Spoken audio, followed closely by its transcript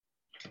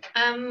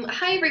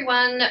Hi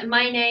everyone,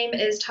 my name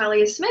is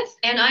Talia Smith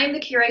and I am the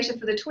curator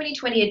for the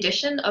 2020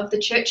 edition of the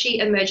Churchy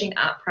Emerging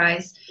Art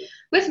Prize.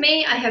 With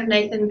me, I have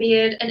Nathan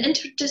Beard, an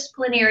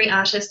interdisciplinary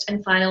artist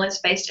and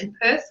finalist based in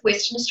Perth,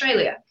 Western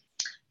Australia.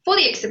 For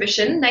the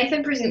exhibition,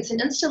 Nathan presents an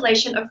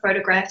installation of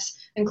photographs,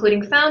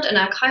 including found and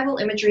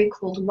archival imagery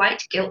called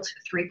White Guilt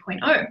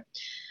 3.0.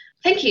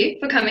 Thank you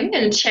for coming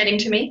and chatting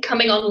to me,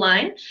 coming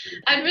online.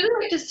 I'd really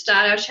like to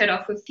start our chat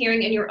off with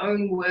hearing in your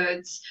own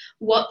words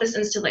what this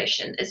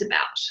installation is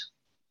about.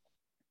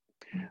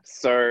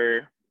 So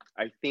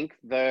I think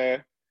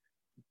the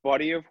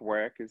body of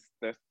work is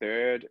the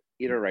third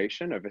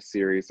iteration of a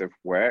series of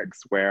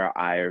works where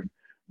I've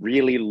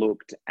really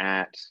looked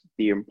at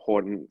the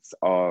importance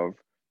of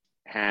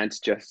hand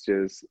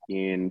gestures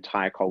in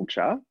Thai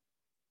culture,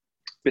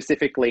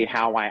 specifically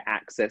how I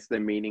access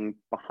the meaning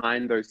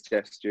behind those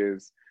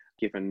gestures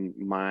given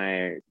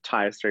my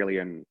Thai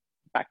Australian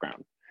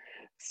background.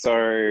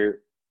 So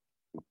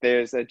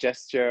there's a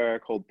gesture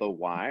called the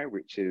Y,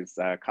 which is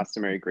a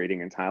customary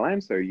greeting in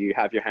Thailand. So you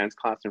have your hands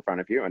clasped in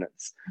front of you, and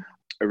it's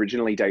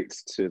originally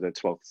dates to the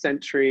 12th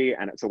century,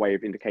 and it's a way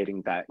of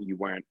indicating that you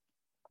weren't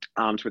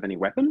armed with any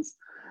weapons.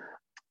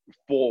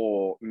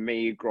 For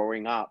me,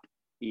 growing up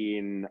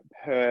in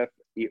Perth,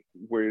 it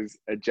was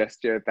a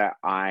gesture that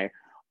I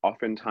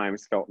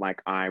oftentimes felt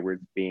like I was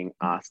being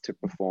asked to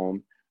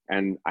perform.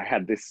 And I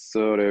had this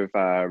sort of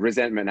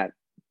resentment at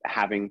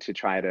having to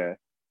try to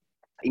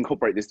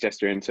incorporate this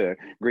gesture into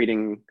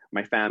greeting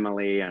my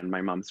family and my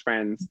mum's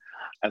friends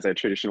as a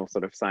traditional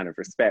sort of sign of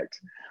respect.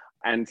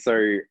 And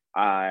so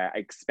I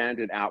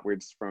expanded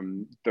outwards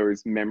from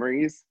those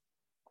memories,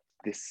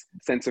 this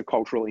sense of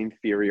cultural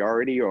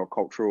inferiority or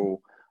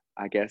cultural,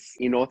 I guess,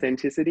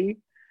 inauthenticity.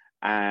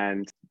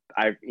 And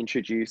I've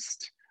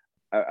introduced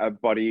a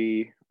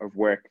body of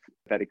work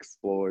that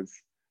explores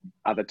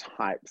other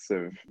types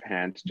of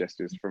hand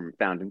gestures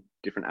found in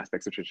different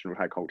aspects of traditional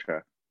Thai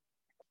culture,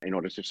 in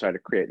order to try to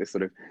create this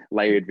sort of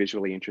layered,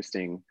 visually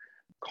interesting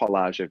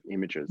collage of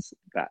images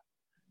that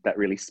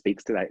really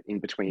speaks to that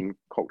in-between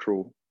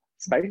cultural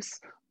space.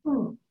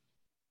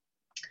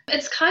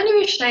 It's kind of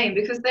a shame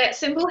because that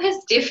symbol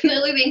has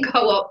definitely been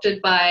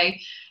co-opted by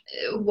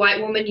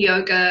white woman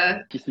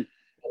yoga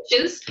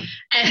coaches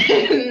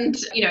and,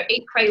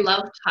 eat, pray,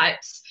 love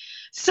types.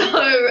 So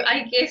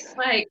I guess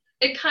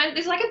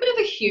there's like a bit of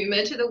a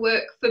humor to the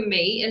work for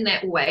me in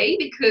that way,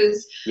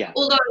 because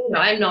although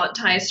I'm not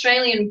Thai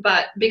Australian,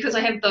 but because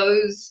I have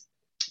those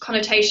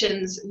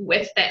connotations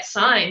with that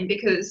sign,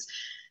 because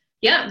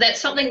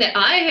that's something that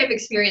I have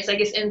experienced, I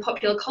guess, in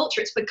popular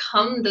culture. It's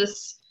become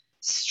this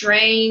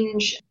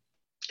strange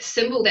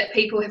symbol that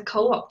people have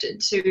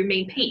co-opted to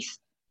mean peace.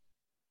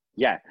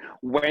 Yeah,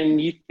 when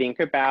you think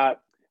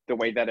about the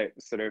way that it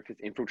sort of has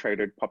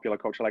infiltrated popular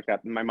culture like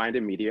that, my mind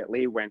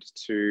immediately went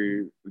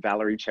to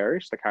Valerie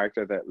Cherish, the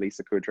character that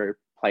Lisa Kudrow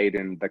played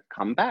in The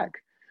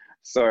Comeback.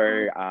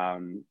 So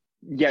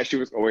she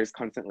was always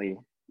constantly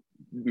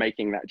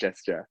making that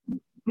gesture,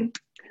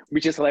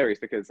 which is hilarious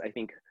because I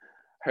think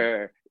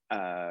her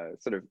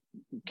sort of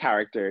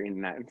character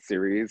in that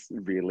series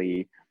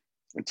really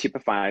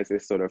typifies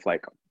this sort of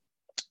like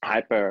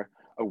hyper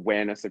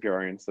awareness of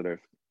your own sort of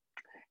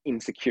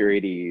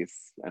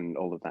insecurities and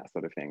all of that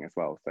sort of thing as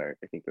well. So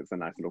I think there's a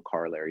nice little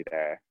corollary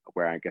there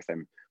where I guess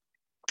I'm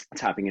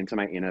tapping into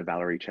my inner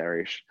Valerie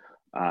Cherish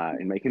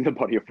in making the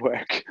body of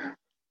work.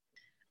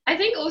 I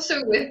think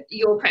also with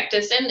your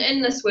practice and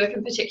in this work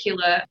in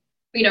particular,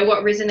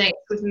 what resonates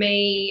with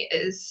me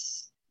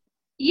is,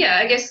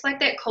 I guess like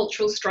that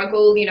cultural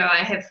struggle.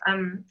 I have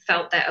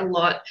felt that a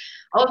lot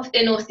of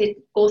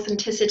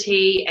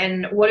inauthenticity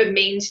and what it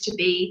means to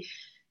be,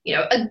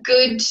 a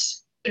good,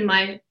 in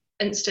my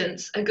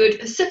instance, a good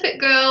Pacific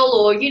girl,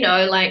 or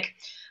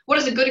what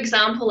is a good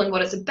example and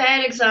what is a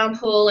bad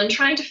example, and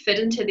trying to fit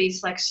into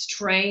these like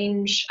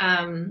strange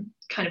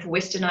kind of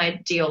Western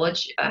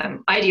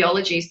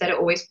ideologies that are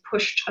always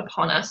pushed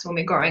upon us when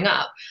we're growing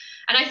up.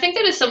 And I think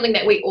that is something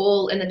that we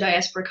all in the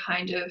diaspora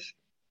kind of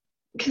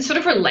can sort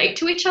of relate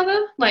to each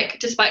other, like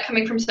despite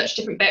coming from such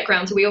different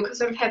backgrounds, we all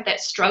sort of have that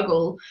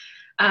struggle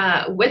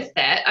with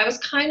that. I was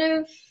kind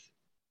of,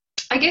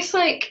 I guess,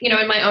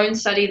 in my own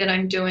study that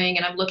I'm doing,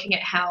 and I'm looking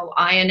at how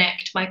I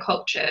enact my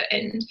culture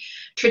and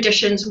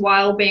traditions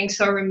while being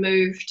so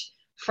removed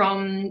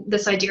from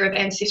this idea of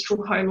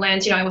ancestral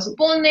homelands. I wasn't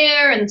born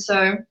there, and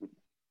so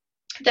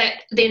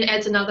that then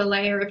adds another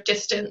layer of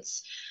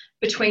distance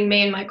between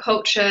me and my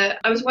culture.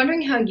 I was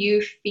wondering how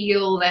you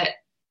feel that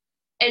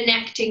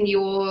enacting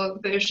your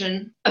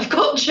version of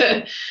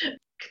culture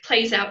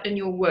plays out in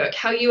your work,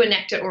 how you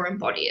enact it or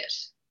embody it.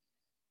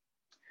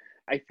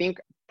 I think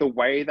the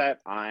way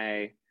that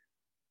I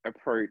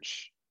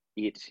approach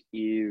it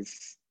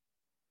is,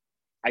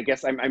 I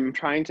guess I'm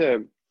trying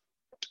to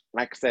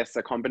access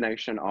a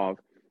combination of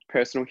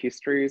personal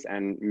histories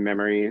and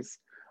memories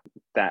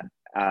that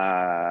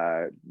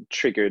are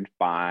triggered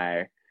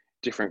by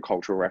different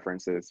cultural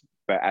references,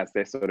 but as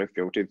they're sort of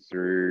filtered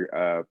through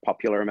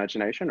popular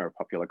imagination or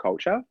popular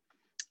culture.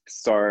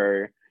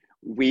 So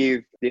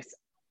with this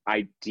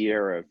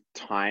idea of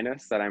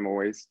Thai-ness that I'm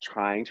always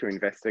trying to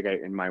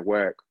investigate in my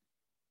work.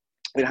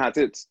 It has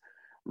its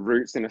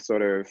roots in a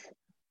sort of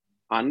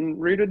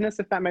unrootedness,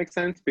 if that makes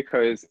sense,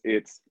 because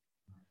it's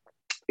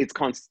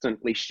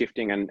constantly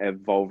shifting and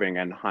evolving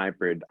and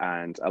hybrid,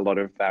 and a lot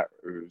of that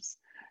is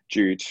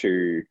due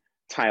to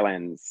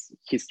Thailand's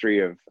history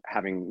of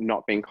having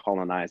not been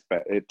colonized,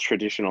 but a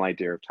traditional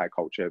idea of Thai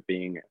culture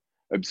being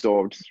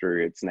absorbed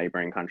through its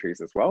neighboring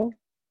countries as well.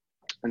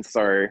 And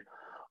so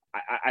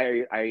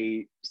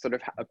I sort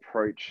of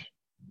approach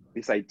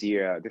this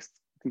idea, this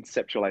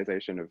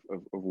conceptualization of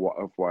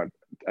what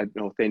an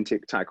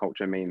authentic Thai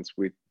culture means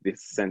with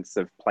this sense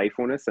of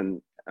playfulness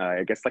and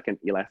I guess like an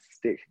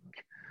elastic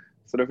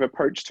sort of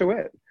approach to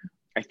it.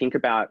 I think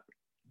about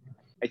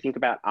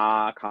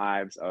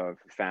archives of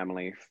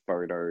family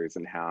photos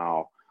and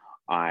how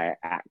I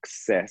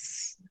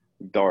access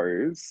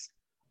those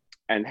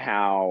and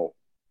how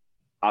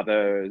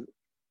other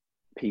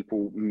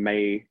people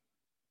may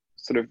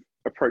sort of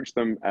approach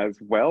them as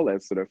well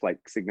as sort of like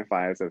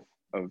signifiers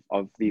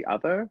of the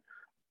other.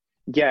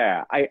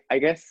 Yeah, I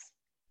guess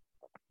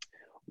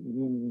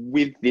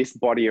with this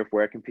body of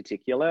work in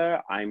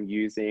particular, I'm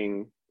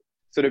using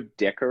sort of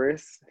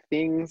decorous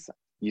things,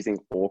 using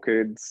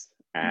orchids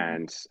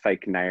and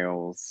fake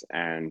nails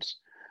and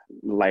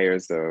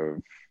layers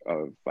of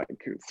like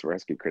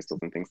Swarovski crystals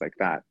and things like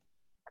that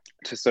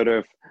to sort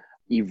of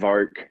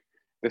evoke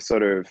the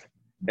sort of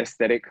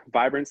aesthetic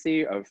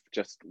vibrancy of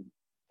just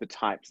the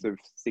types of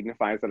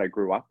signifiers that I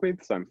grew up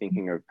with. So I'm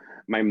thinking of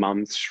my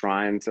mum's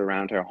shrines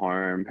around her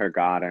home, her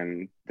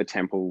garden, the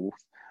temples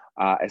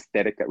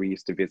aesthetic that we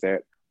used to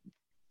visit.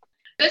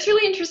 That's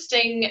really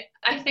interesting.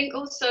 I think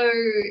also,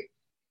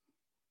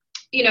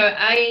 you know,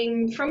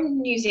 I'm from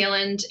New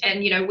Zealand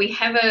and, you know, we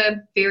have a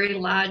very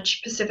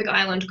large Pacific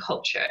Island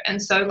culture. And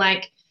so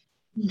like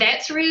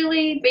that's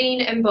really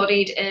been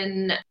embodied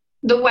in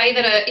the way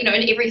that, you know,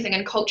 in everything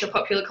in culture,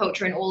 popular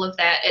culture and all of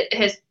that. It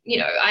has, you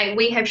know,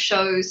 we have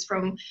shows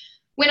from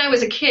when I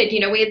was a kid, you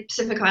know, we had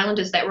Pacific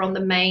Islanders that were on the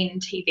main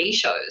TV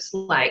shows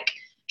like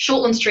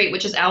Shortland Street,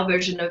 which is our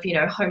version of, you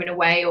know, Home and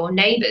Away or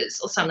Neighbours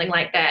or something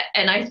like that.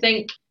 And I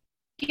think,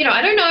 you know,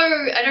 I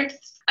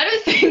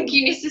don't think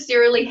you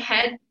necessarily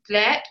had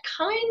that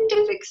kind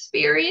of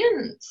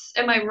experience.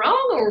 Am I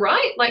wrong or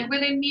right? Like, were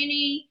there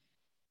many,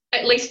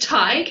 at least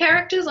Thai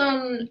characters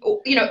on,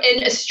 you know,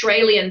 in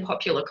Australian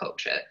popular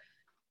culture?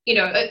 You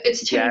know,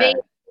 it's to me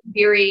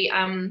very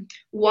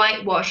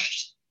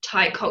whitewashed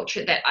Thai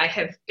culture that I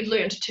have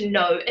learned to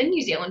know in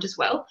New Zealand as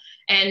well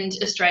and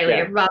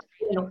Australia, rather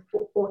than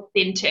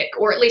authentic,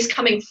 or at least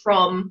coming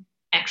from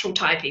actual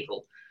Thai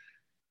people.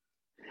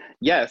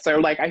 Yeah, so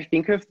like I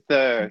think of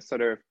the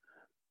sort of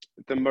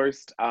the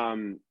most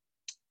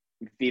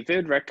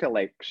vivid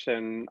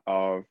recollection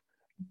of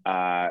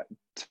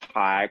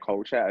Thai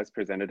culture as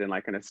presented in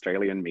like an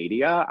Australian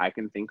media I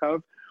can think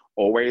of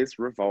always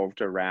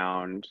revolved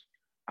around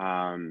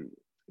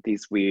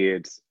these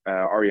weird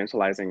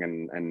orientalizing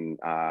and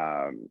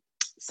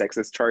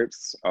sexist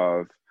tropes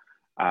of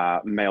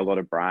male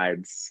daughter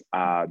brides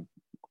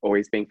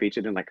always being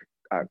featured in like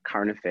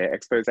current affair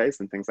exposés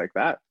and things like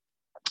that.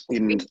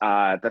 And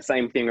the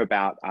same thing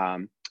about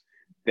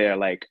their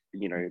like,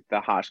 you know, the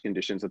harsh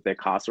conditions of their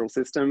carceral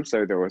system.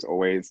 So there was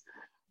always,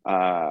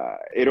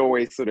 it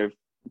always sort of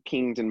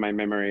pinged in my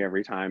memory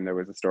every time there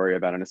was a story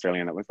about an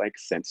Australian that was like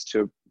sent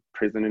to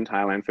prison in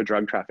Thailand for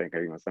drug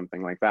trafficking or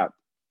something like that.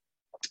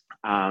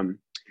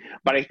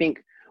 But I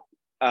think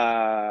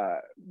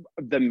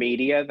the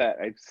media that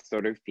I'm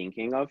sort of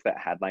thinking of that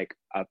had like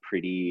a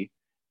pretty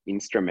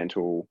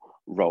instrumental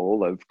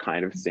role of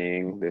kind of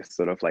seeing this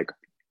sort of like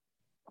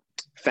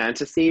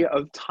fantasy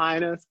of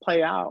Thai-ness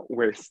play out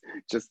was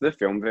just the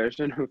film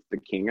version of The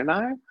King and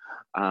I.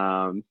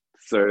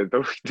 So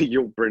the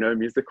Yul Brynner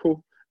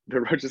musical,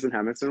 the Rodgers and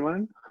Hammerstein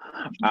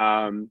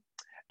one.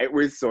 It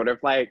was sort of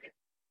like,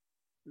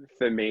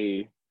 for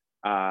me,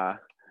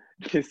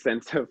 this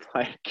sense of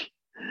like,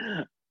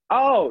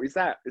 oh, is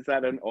that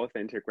an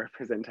authentic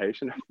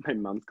representation of my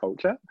mum's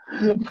culture?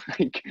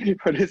 Like,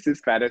 what is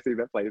this fantasy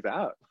that plays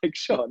out? Like,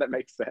 sure, that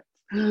makes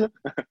sense.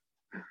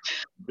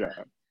 Yeah.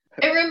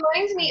 It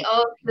reminds me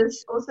of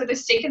the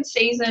second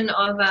season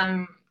of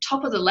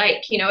Top of the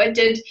Lake. You know, it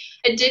did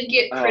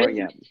get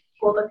criticized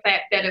for the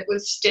fact that it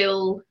was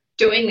still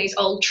doing these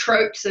old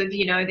tropes of,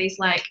 you know, these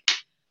like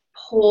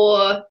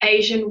poor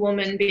Asian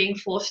woman being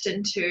forced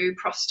into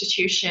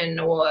prostitution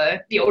or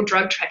the old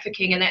drug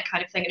trafficking and that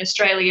kind of thing in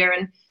Australia,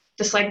 and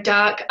this like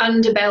dark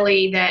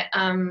underbelly that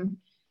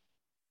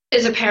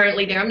is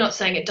apparently there. I'm not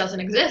saying it doesn't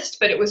exist,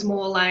 but it was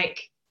more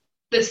like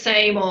the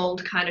same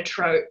old kind of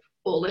trope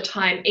all the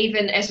time,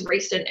 even as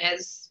recent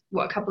as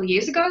a couple of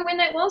years ago when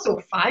that was,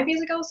 or 5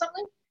 years ago or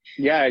something.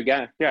 Yeah.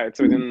 It's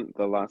within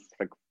the last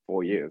like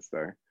 4 years,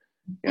 so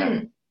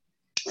yeah.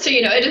 So,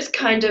 you know, it is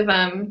kind of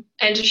and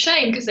a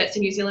shame because that's a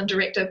New Zealand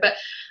director, but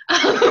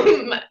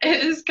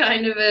it is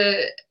kind of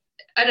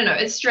I don't know,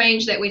 it's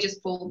strange that we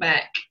just fall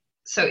back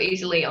so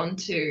easily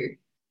onto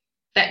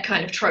that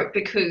kind of trope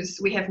because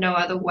we have no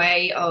other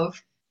way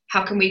of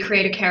how can we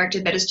create a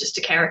character that is just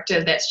a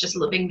character that's just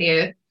living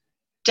their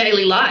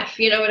daily life?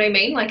 You know what I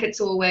mean? Like,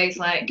 it's always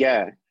like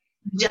Yeah.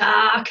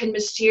 dark and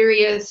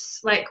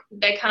mysterious. Like,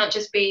 they can't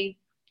just be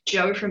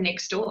Joe from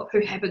next door who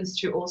happens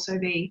to also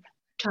be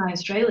Thai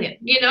Australian,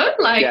 you know?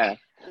 Like, Yeah.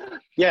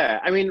 Yeah.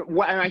 I mean,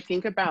 when I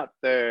think about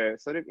the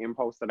sort of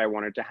impulse that I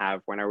wanted to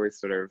have when I was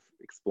sort of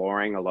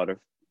exploring a lot of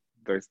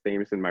those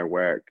themes in my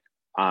work,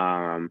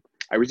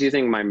 I was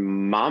using my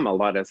mum a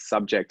lot as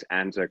subject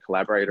and a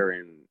collaborator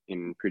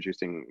in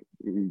producing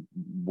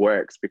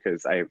works,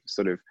 because I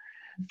sort of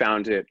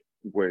found it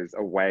was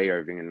a way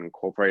of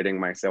incorporating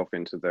myself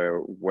into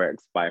the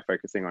works by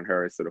focusing on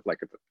her as sort of like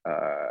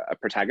a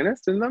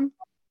protagonist in them.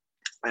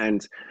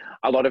 And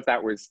a lot of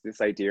that was this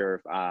idea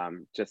of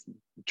just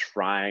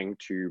trying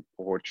to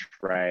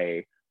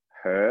portray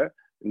her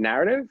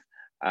narrative,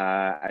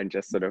 and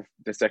just sort of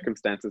the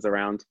circumstances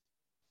around,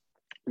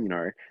 you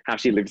know, how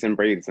she lives and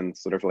breathes, and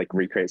sort of like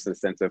recreates the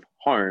sense of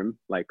home,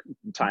 like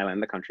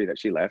Thailand, the country that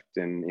she left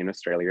in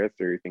Australia,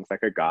 through things like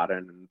her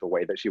garden and the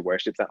way that she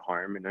worships at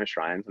home in her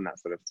shrines and that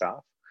sort of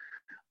stuff.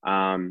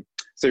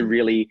 So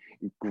really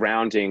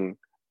grounding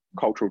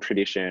cultural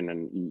tradition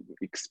and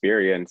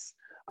experience,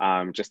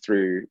 just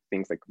through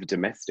things like the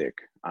domestic,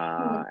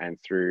 and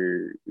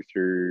through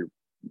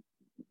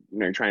you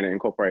know, trying to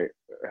incorporate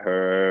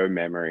her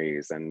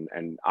memories and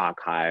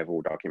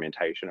archival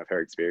documentation of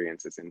her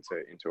experiences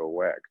into a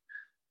work.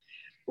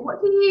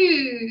 what do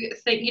you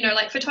think, you know,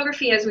 like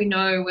photography, as we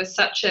know, was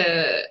such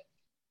a,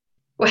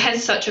 or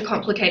has such a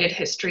complicated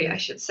history, I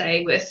should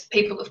say, with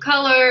people of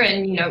color,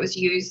 and, you know, it was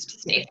used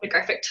as an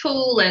ethnographic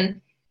tool,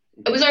 and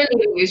it was only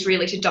used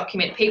really to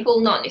document people,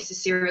 not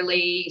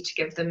necessarily to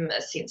give them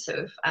a sense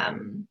of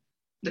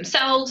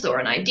themselves or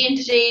an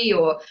identity,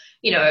 or,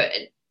 you know,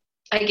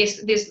 I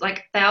guess there's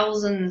like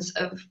thousands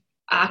of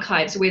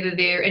archives, whether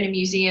they're in a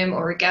museum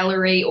or a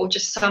gallery or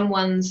just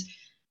someone's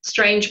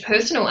strange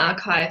personal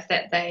archive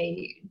that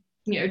they,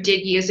 you know,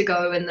 did years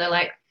ago in the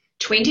like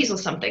 20s or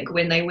something,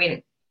 when they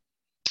went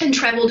and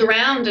traveled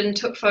around and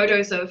took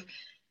photos of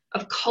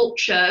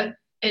culture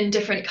in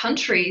different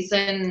countries.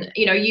 And,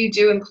 you know, you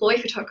do employ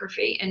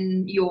photography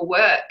in your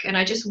work. And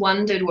I just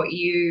wondered what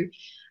you,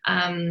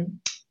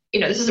 you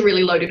know, this is a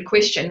really loaded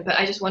question, but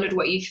I just wondered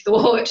what you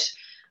thought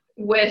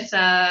with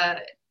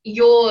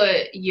your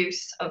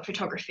use of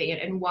photography,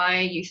 and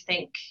why you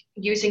think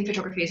using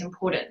photography is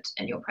important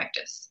in your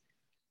practice.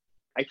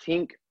 I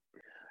think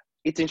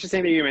it's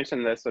interesting that you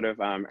mentioned the sort of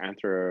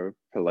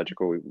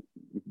anthropological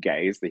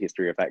gaze, the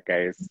history of that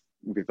gaze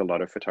with a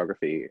lot of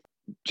photography,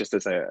 just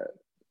as a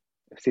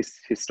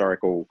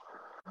historical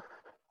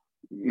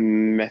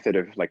method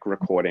of like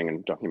recording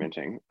and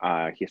documenting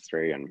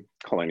history and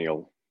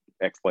colonial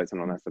exploits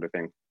and all that sort of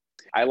thing.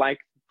 I like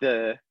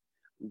the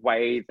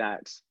way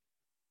that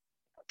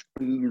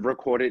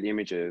recorded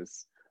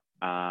images,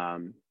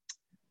 when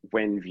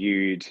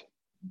viewed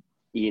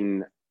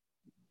in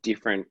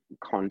different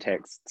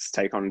contexts,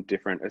 take on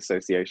different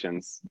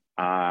associations.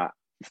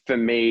 For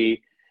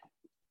me,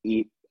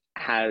 it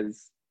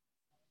has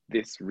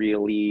this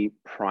really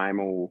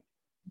primal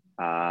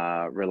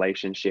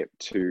relationship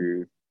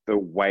to the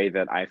way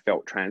that I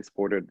felt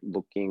transported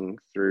looking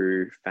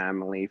through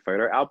family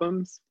photo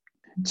albums.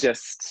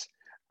 Just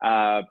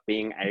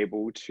being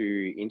able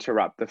to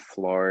interrupt the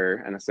flow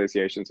and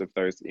associations of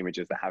those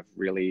images that have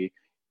really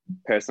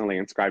personally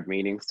inscribed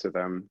meanings to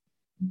them.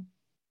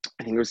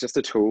 I think it was just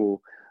a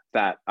tool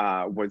that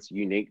was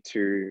unique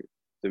to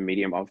the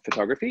medium of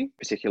photography,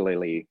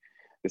 particularly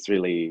this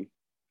way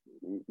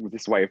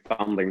of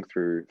fumbling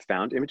through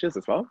found images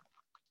as well.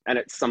 And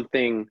it's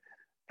something,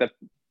 the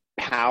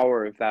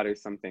power of that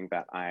is something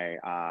that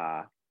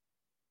I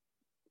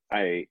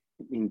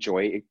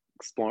enjoy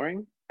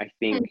exploring. I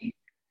think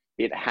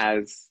it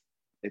has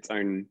its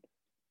own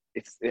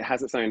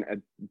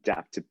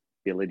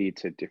adaptability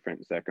to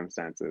different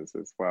circumstances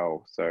as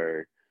well.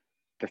 So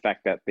the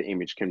fact that the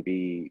image can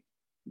be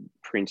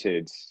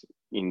printed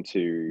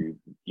into,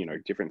 you know,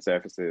 different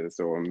surfaces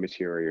or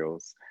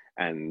materials,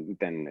 and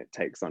then it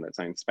takes on its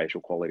own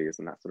spatial qualities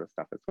and that sort of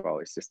stuff as well.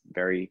 It's just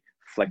very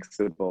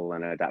flexible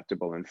and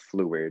adaptable and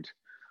fluid.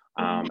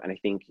 And I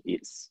think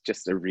it's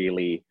just a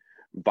really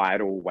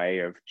vital way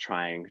of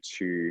trying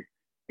to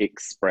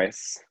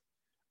express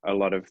a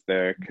lot of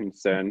the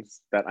concerns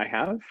that I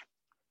have.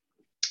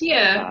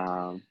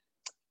 Yeah.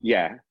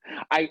 Yeah.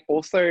 I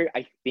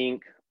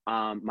think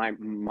my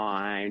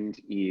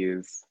mind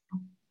is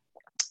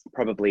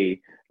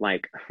probably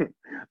like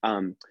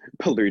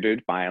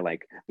polluted by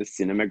like the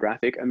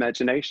cinematographic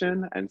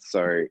imagination, and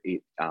so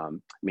it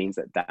means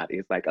that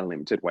is like a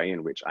limited way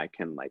in which I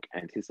can like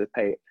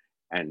anticipate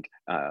and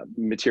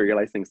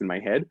materialize things in my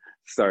head.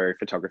 So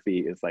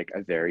photography is like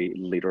a very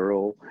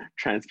literal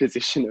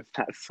transposition of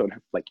that sort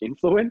of like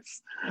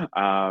influence,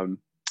 but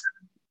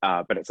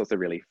it's also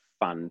really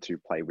fun to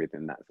play with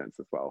in that sense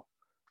as well.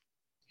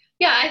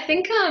 Yeah, I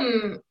think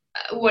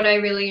what I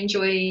really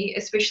enjoy,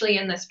 especially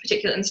in this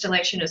particular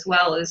installation as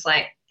well, is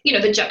like, you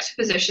know, the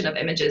juxtaposition of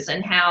images,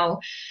 and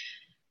how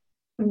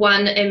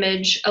one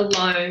image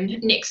alone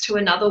next to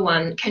another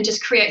one can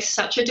just create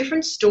such a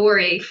different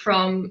story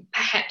from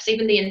perhaps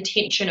even the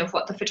intention of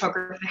what the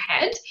photographer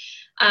had.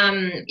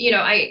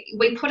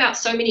 We put out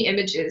so many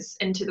images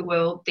into the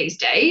world these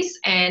days,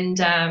 and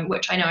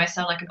which I know I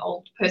sound like an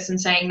old person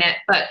saying that,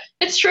 but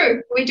it's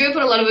true. We do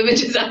put a lot of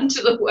images out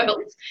into the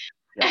world.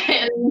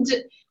 Yeah. And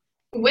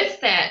with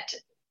that,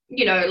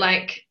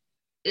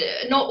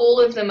 not all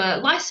of them are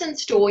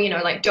licensed or,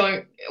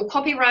 don't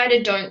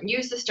copyrighted, don't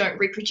use this, don't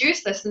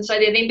reproduce this. And so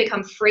they then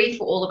become free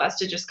for all of us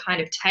to just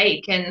kind of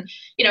take. And,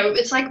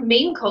 it's like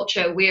meme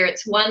culture where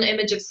it's one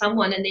image of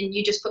someone and then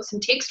you just put some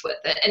text with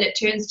it and it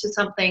turns to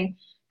something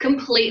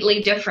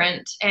completely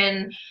different.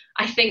 And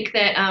I think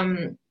that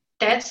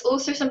that's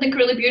also something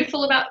really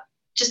beautiful about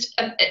just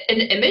an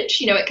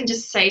image. It can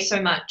just say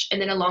so much, and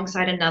then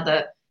alongside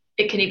another,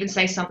 it can even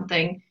say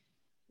something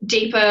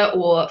deeper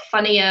or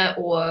funnier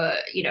or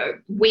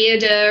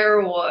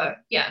weirder or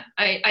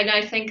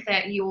I think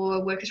that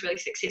your work is really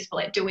successful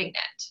at doing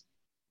that.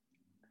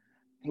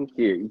 Thank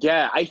you.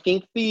 Yeah, I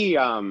think the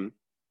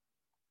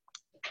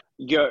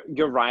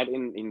you're right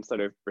in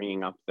sort of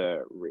bringing up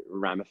the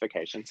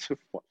ramifications of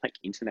what like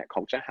internet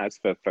culture has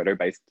for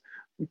photo-based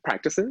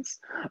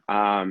practices.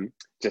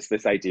 Just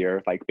this idea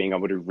of like being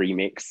able to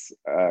remix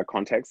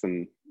context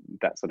and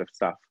that sort of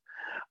stuff.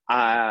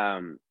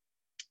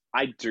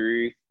 I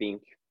do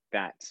think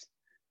that,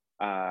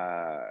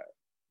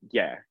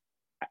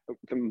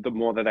 the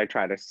more that I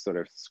try to sort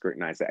of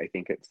scrutinize it, I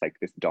think it's like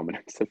this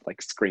dominance of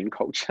like screen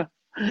culture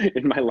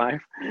in my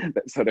life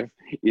that sort of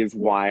is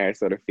why I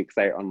sort of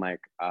fixate on like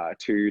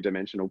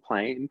two-dimensional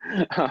plane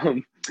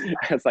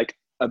as like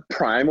a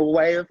primal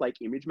way of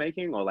like image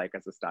making, or like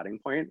as a starting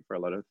point for a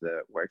lot of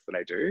the works that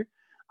I do.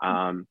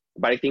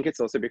 But I think it's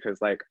also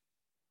because like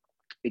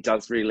it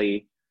does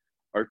really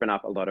open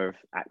up a lot of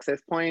access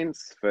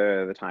points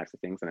for the types of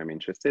things that I'm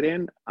interested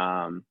in.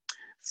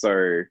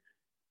 So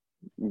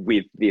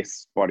with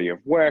this body of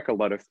work, a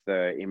lot of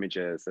the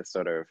images are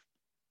sort of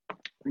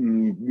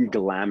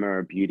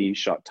glamour beauty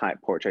shot type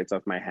portraits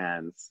of my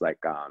hands, like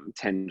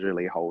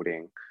tenderly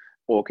holding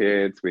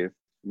orchids with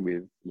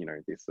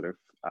this sort of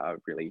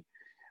really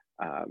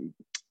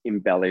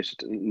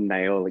embellished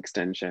nail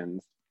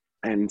extensions.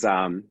 And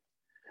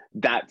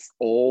that's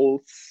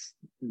all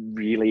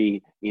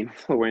really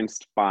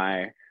influenced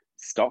by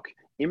stock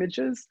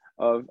images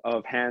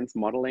of hands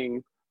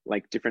modeling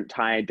like different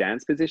Thai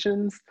dance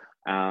positions,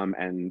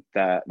 and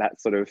that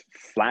sort of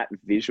flat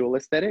visual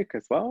aesthetic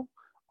as well,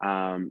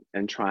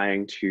 and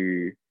trying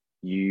to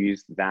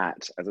use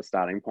that as a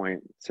starting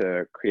point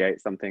to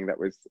create something that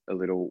was a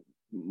little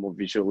more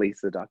visually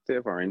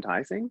seductive or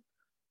enticing.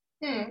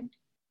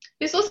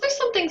 There's also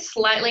something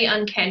slightly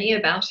uncanny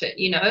about it,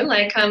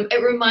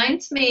 it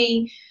reminds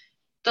me,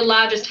 the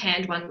largest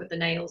hand one with the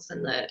nails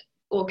and the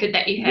orchid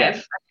that you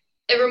have,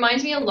 it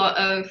reminds me a lot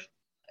of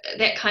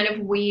that kind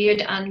of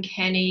weird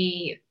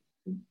uncanny-ness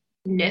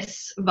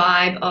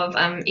vibe of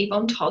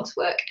Yvonne Todd's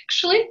work,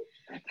 actually.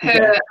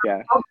 Her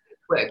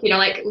work,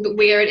 like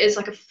where it is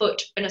like a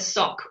foot in a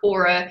sock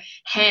or a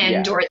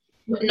hand, or it's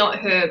not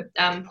her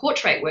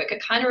portrait work.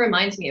 It kind of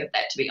reminds me of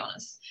that, to be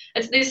honest.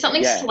 There's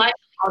something slightly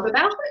odd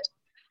about it.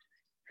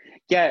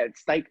 Yeah,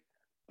 it's like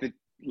the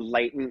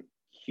latent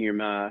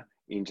humor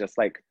in just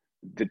like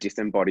the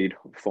disembodied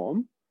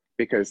form,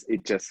 because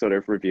it just sort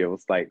of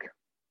reveals like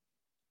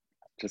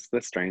just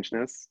the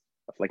strangeness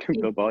of like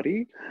the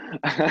body,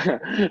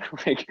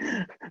 like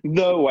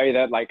the way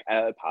that like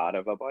a part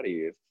of a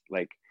body is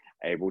like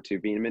able to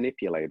be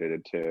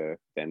manipulated to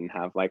then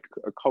have like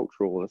a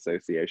cultural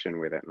association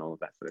with it and all of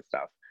that sort of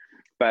stuff.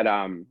 But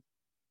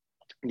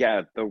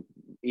the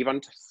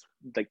even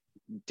like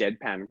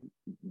deadpan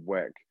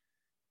work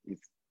is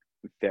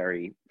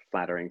very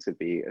flattering to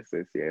be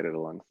associated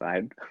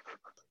alongside.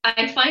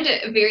 I find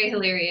it very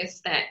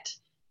hilarious that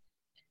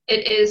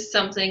it is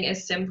something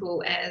as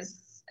simple as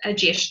a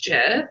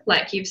gesture,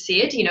 like you've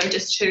said,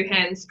 just two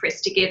hands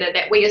pressed together,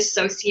 that we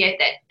associate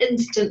that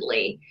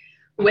instantly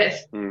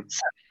with some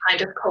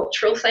kind of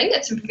cultural thing.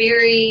 It's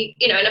very,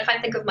 and if I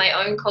think of my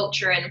own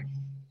culture, and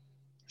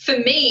for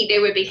me,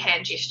 there would be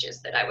hand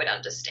gestures that I would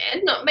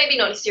understand. Maybe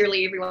not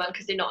necessarily everyone,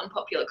 because they're not in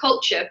popular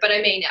culture, but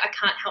I mean, I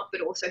can't help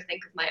but also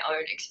think of my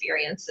own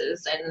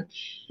experiences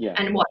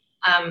and what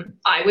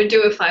I would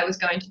do if I was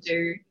going to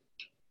do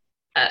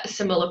a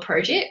similar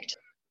project.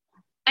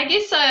 I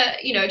guess,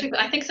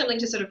 I think something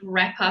to sort of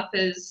wrap up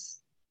is,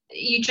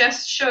 you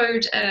just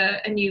showed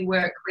a new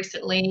work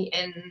recently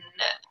in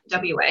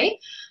WA.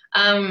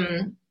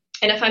 And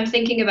if I'm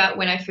thinking about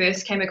when I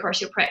first came across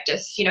your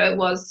practice, it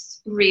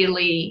was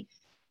really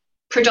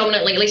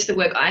predominantly, at least the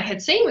work I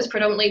had seen, was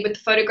predominantly with the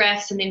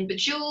photographs and then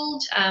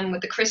bejeweled,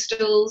 with the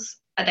crystals.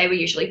 They were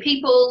usually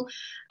people.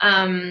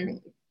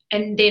 And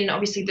then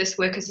obviously this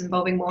work is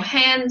involving more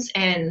hands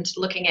and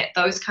looking at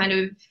those kind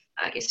of,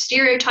 I guess,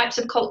 stereotypes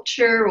of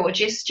culture or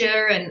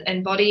gesture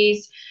and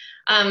bodies.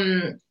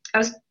 I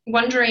was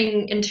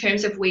wondering, in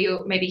terms of where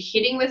you're maybe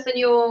heading within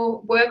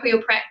your work or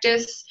your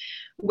practice,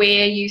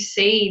 where you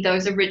see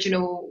those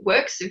original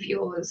works of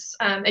yours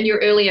and your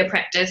earlier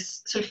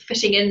practice sort of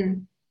fitting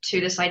in to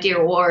this idea,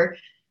 or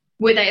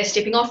were they a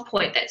stepping off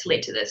point that's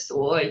led to this,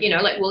 or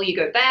like will you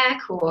go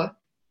back, or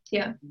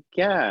yeah.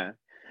 Yeah,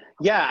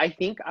 I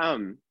think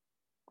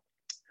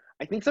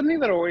something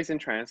that always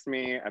entranced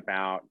me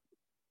about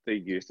the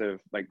use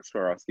of like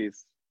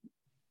Swarovskis,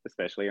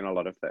 especially in a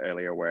lot of the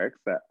earlier works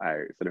that I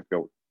sort of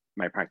built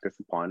my practice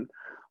upon,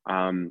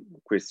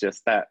 was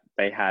just that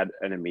they had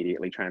an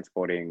immediately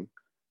transporting,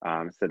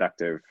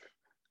 seductive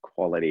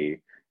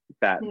quality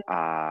that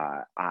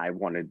I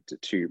wanted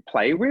to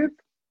play with.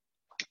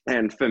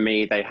 And for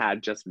me, they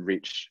had just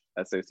rich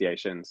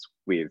associations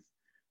with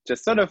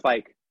just sort of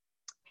like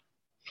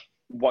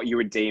what you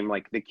would deem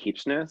like the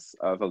kitschness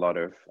of a lot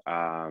of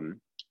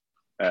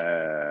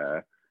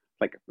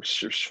like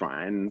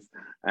shrines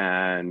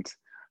and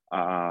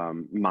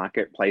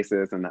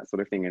marketplaces and that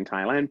sort of thing in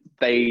Thailand.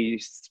 They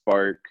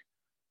spoke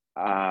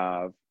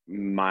of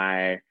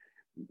my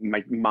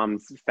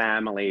mum's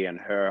family and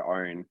her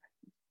own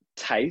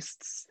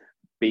tastes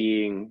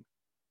being,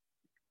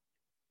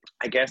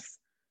 I guess,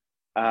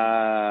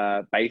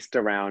 based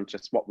around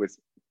just what was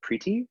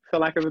pretty, for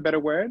lack of a better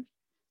word.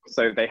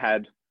 So they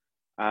had,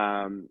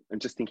 I'm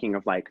just thinking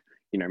of like,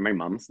 my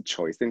mum's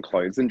choice in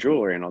clothes and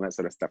jewelry and all that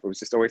sort of stuff. It was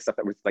just always stuff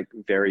that was like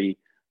very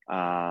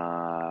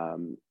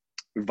vibrant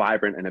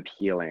and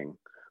appealing.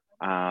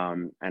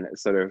 And it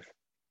sort of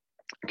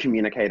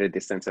communicated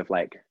this sense of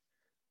like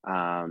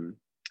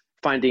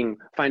finding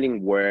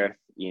worth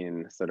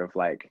in sort of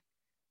like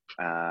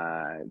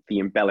the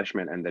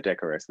embellishment and the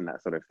decorous and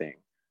that sort of thing.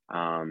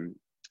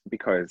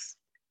 Because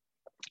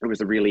it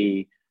was a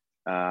really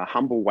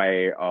humble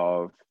way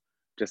of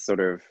just sort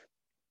of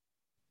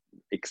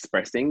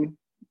expressing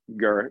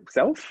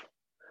yourself.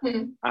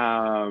 So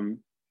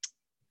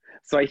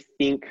I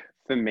think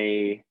for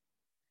me,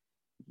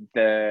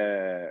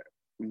 the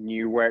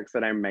new works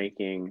that I'm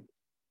making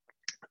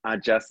are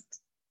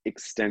just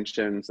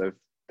extensions of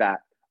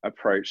that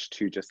approach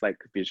to just like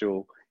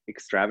visual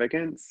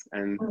extravagance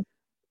and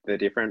the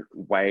different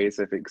ways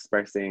of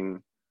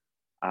expressing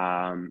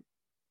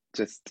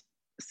just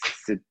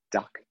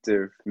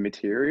seductive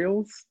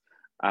materials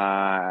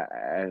that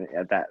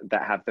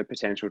have the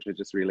potential to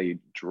just really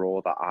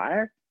draw the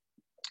eye,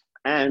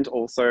 and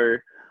also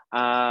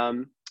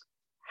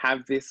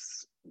have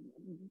this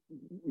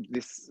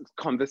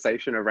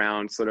conversation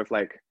around sort of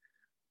like,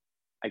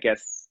 I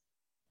guess,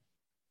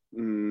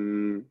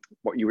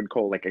 what you would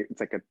call like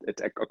it's a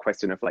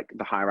question of like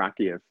the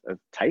hierarchy of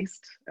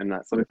taste and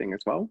that sort of thing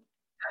as well.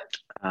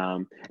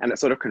 And it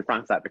sort of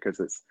confronts that because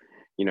it's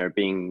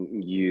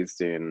being used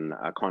in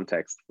a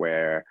context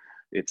where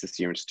it's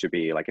assumed to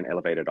be like an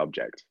elevated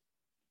object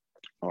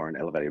or an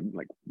elevated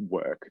like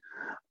work.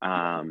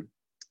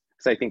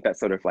 So I think that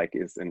sort of like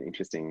is an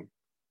interesting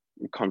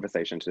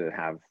conversation to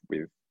have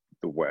with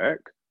the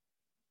work.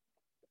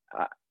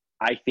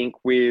 I think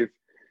with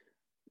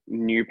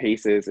new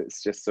pieces,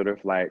 it's just sort of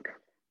like,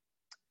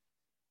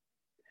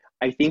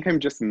 I think I'm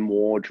just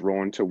more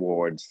drawn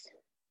towards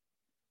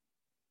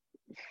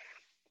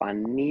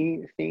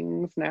funny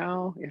things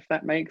now, if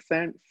that makes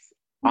sense.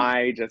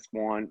 I just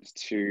want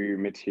to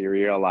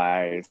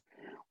materialize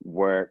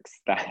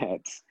works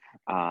that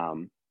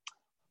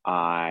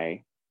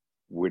I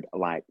would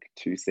like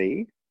to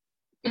see.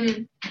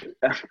 I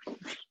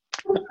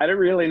don't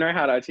really know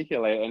how to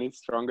articulate any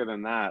stronger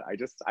than that. I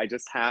just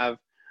have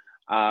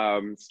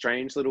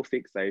strange little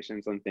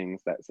fixations on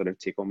things that sort of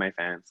tickle my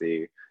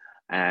fancy,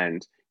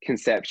 and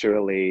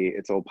conceptually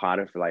it's all part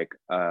of like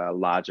a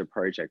larger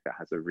project that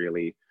has a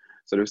really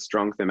sort of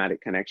strong thematic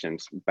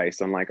connections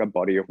based on like a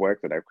body of work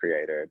that I've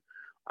created,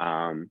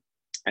 and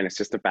it's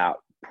just about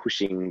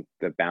pushing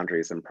the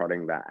boundaries and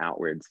prodding that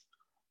outwards.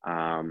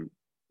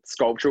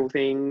 Sculptural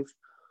things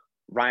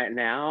right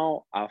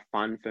now are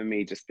fun for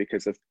me just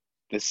because of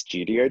the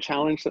studio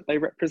challenge that they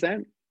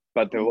represent,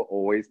 but there will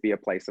always be a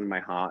place in my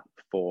heart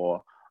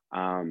for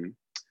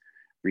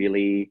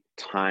really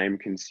time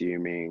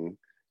consuming,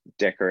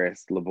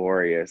 decorous,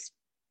 laborious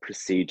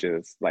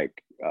procedures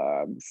like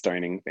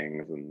stoning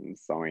things and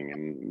sewing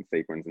and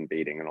sequins and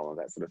beading and all of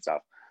that sort of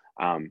stuff,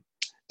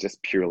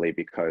 just purely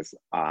because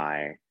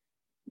I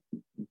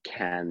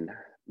can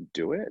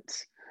do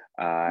it.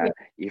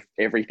 If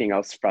everything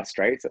else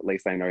frustrates, at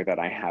least I know that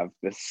I have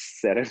this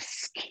set of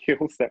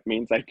skills that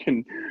means I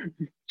can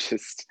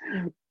just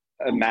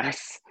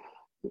amass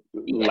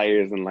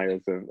layers and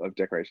layers of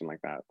decoration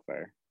like that. So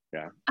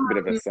yeah, a bit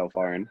of a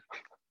self-own.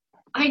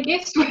 I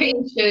guess we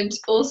should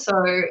also,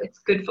 it's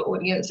good for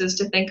audiences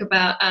to think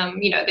about, I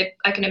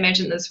can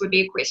imagine this would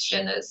be a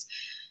question is,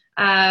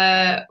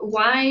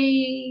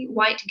 why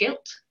White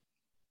Guilt?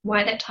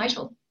 Why that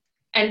title?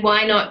 And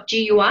why not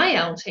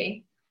GUILT?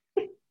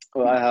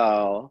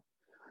 Well,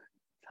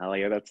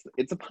 Talia,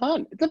 it's a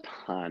pun. It's a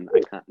pun. I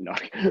can't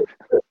knock.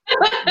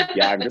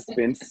 Yeah, I've just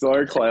been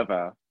so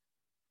clever.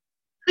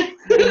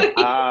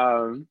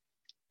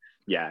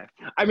 Yeah,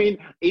 I mean,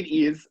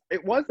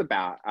 it was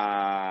about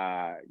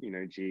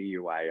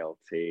GUILT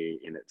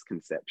in its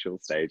conceptual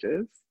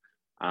stages,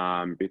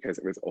 because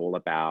it was all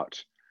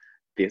about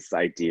this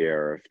idea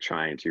of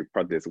trying to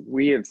prod this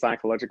weird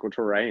psychological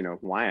terrain of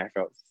why I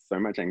felt so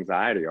much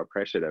anxiety or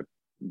pressure to,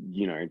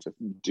 just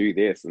do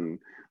this. And,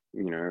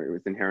 it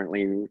was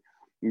inherently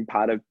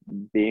part of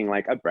being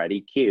like a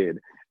bratty kid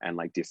and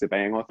like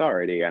disobeying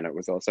authority. And it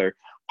was also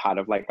part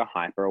of like a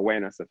hyper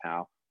awareness of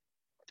how,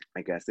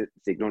 I guess, it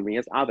signaled me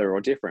as other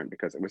or different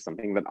because it was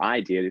something that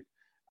I did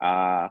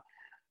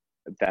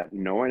that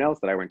no one else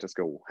that I went to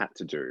school had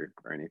to do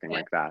or anything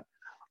like that.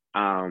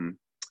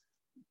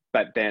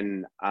 But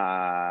then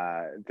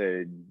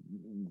the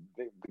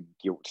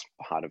guilt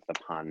part of the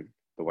pun,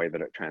 the way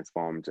that it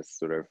transformed, just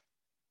sort of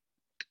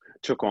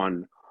took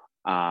on,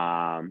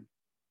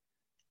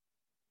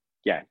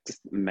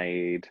 just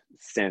made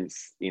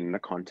sense in the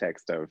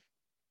context of,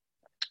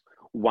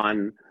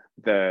 one,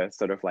 the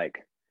sort of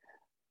like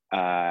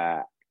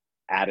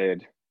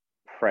added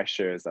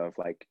pressures of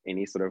like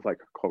any sort of like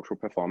cultural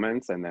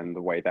performance, and then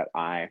the way that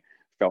I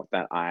felt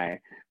that I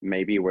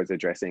maybe was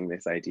addressing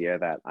this idea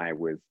that I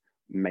was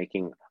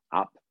making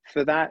up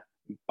for that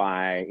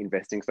by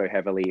investing so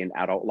heavily in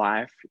adult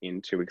life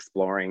into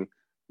exploring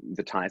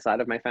the Thai side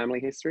of my family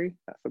history,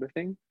 that sort of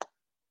thing.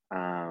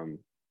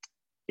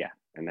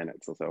 And then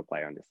it's also a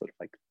play on just sort of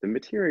like the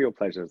material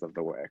pleasures of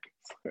the work.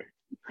 So.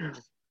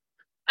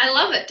 I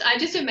love it. I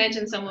just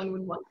imagine someone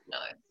would want to know.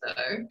 So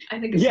I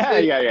think it's Yeah.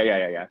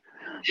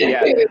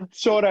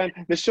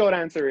 The short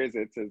answer is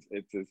it's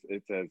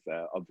as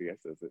obvious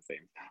as it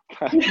seems.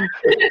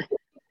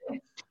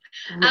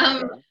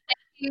 Thank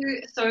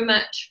you so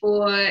much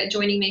for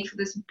joining me for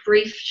this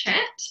brief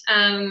chat.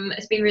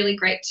 It's been really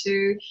great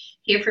to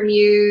hear from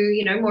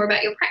you, more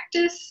about your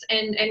practice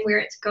and where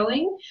it's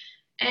going.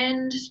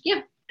 And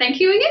yeah, thank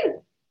you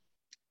again.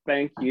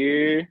 Thank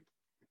you.